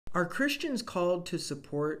Are Christians called to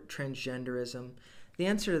support transgenderism? The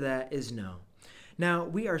answer to that is no. Now,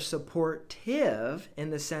 we are supportive in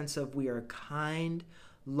the sense of we are kind,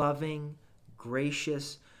 loving,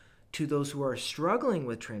 gracious to those who are struggling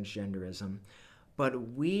with transgenderism,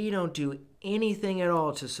 but we don't do anything at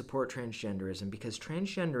all to support transgenderism because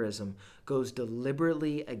transgenderism goes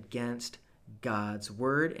deliberately against God's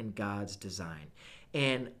word and God's design.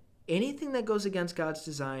 And anything that goes against God's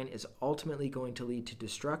design is ultimately going to lead to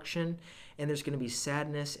destruction, and there's going to be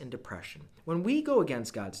sadness and depression. When we go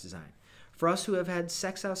against God's design, for us who have had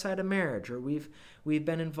sex outside of marriage, or we've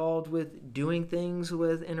been involved with doing things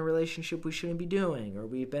in a relationship we shouldn't be doing, or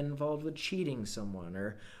we've been involved with cheating someone,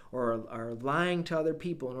 or lying to other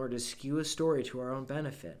people in order to skew a story to our own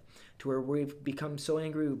benefit, to where we've become so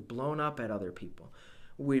angry we've blown up at other people.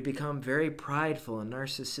 We become very prideful and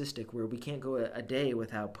narcissistic where we can't go a day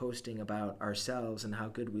without posting about ourselves and how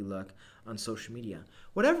good we look on social media.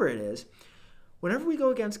 Whatever it is, whenever we go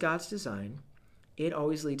against God's design, it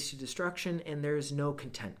always leads to destruction and there is no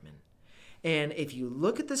contentment. And if you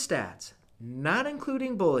look at the stats, not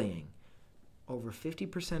including bullying, over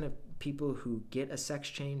 50% of people who get a sex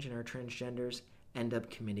change and are transgenders end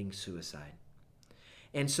up committing suicide.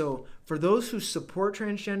 And so for those who support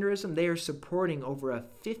transgenderism, they are supporting over a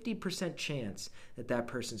 50% chance that that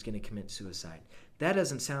person's going to commit suicide. That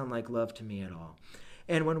doesn't sound like love to me at all.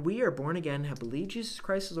 And when we are born again, have believed Jesus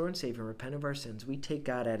Christ as Lord and Savior, and repent of our sins, we take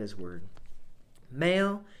God at His word.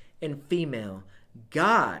 Male and female,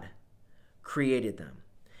 God created them.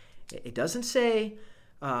 It doesn't say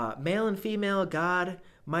male and female, God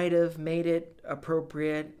might have made it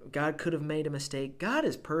appropriate. God could have made a mistake. God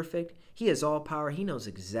is perfect. He has all power. He knows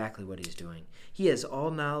exactly what He's doing. He has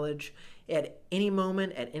all knowledge. At any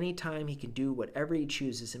moment, at any time, He can do whatever He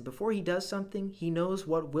chooses. And before He does something, He knows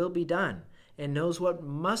what will be done and knows what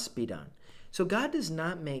must be done. So God does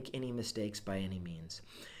not make any mistakes by any means.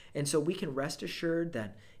 And so we can rest assured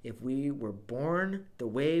that if we were born the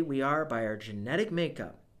way we are by our genetic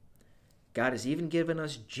makeup, God has even given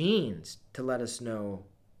us genes to let us know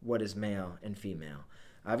what is male and female.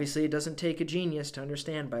 Obviously, it doesn't take a genius to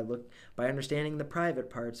understand by understanding the private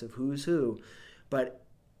parts of who's who. But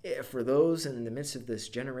for those in the midst of this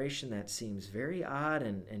generation that seems very odd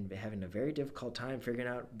and having a very difficult time figuring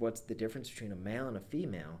out what's the difference between a male and a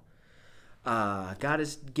female, God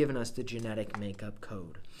has given us the genetic makeup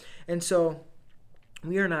code. And so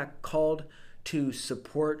we are not called to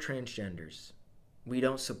support transgenders. We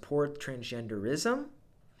don't support transgenderism.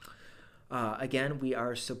 Again, we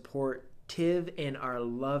are supportive in our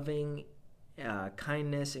loving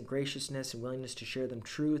kindness and graciousness and willingness to share them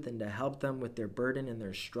truth and to help them with their burden and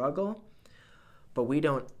their struggle. But we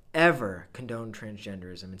don't ever condone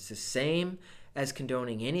transgenderism. It's the same as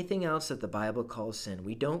condoning anything else that the Bible calls sin.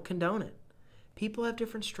 We don't condone it. People have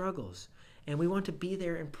different struggles, and we want to be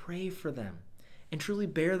there and pray for them and truly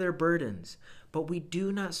bear their burdens. But we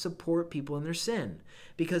do not support people in their sin,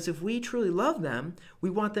 because if we truly love them, we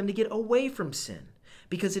want them to get away from sin,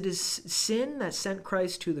 because it is sin that sent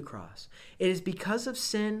Christ to the cross. It is because of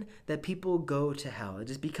sin that people go to hell. It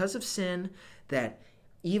is because of sin that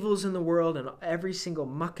evils in the world and every single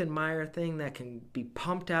muck and mire thing that can be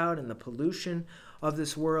pumped out and the pollution of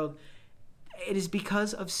this world, it is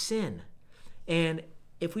because of sin. And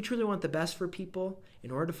if we truly want the best for people,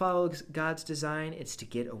 in order to follow God's design, it's to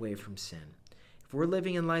get away from sin. If we're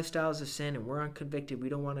living in lifestyles of sin and we're unconvicted, we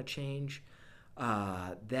don't want to change,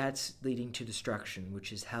 that's leading to destruction,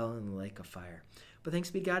 which is hell and the lake of fire. But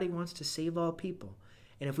thanks be to God, He wants to save all people.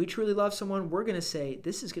 And if we truly love someone, we're going to say,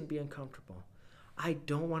 this is going to be uncomfortable. I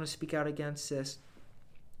don't want to speak out against this.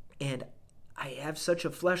 And I have such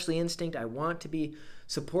a fleshly instinct. I want to be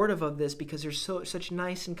supportive of this because they're such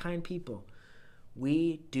nice and kind people.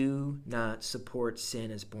 We do not support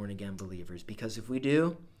sin as born-again believers, because if we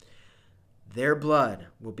do, their blood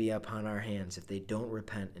will be upon our hands if they don't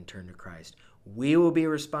repent and turn to Christ. We will be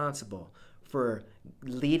responsible for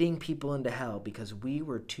leading people into hell because we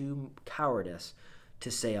were too cowardice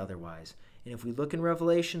to say otherwise. And if we look in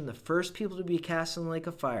Revelation, the first people to be cast in the lake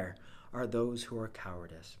of fire are those who are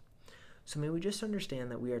cowardice. So may we just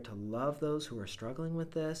understand that we are to love those who are struggling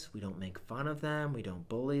with this. We don't make fun of them. We don't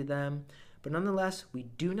bully them. But nonetheless, we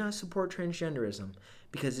do not support transgenderism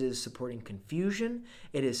because it is supporting confusion,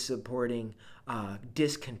 it is supporting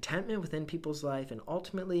discontentment within people's life, and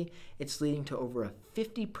ultimately it's leading to over a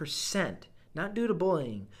 50%, not due to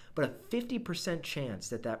bullying, but a 50% chance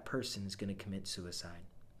that that person is going to commit suicide.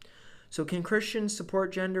 So can Christians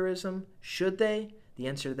support genderism? Should they? The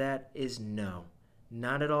answer to that is no.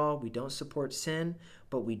 Not at all. We don't support sin,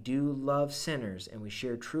 but we do love sinners, and we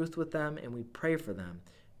share truth with them, and we pray for them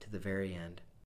to the very end.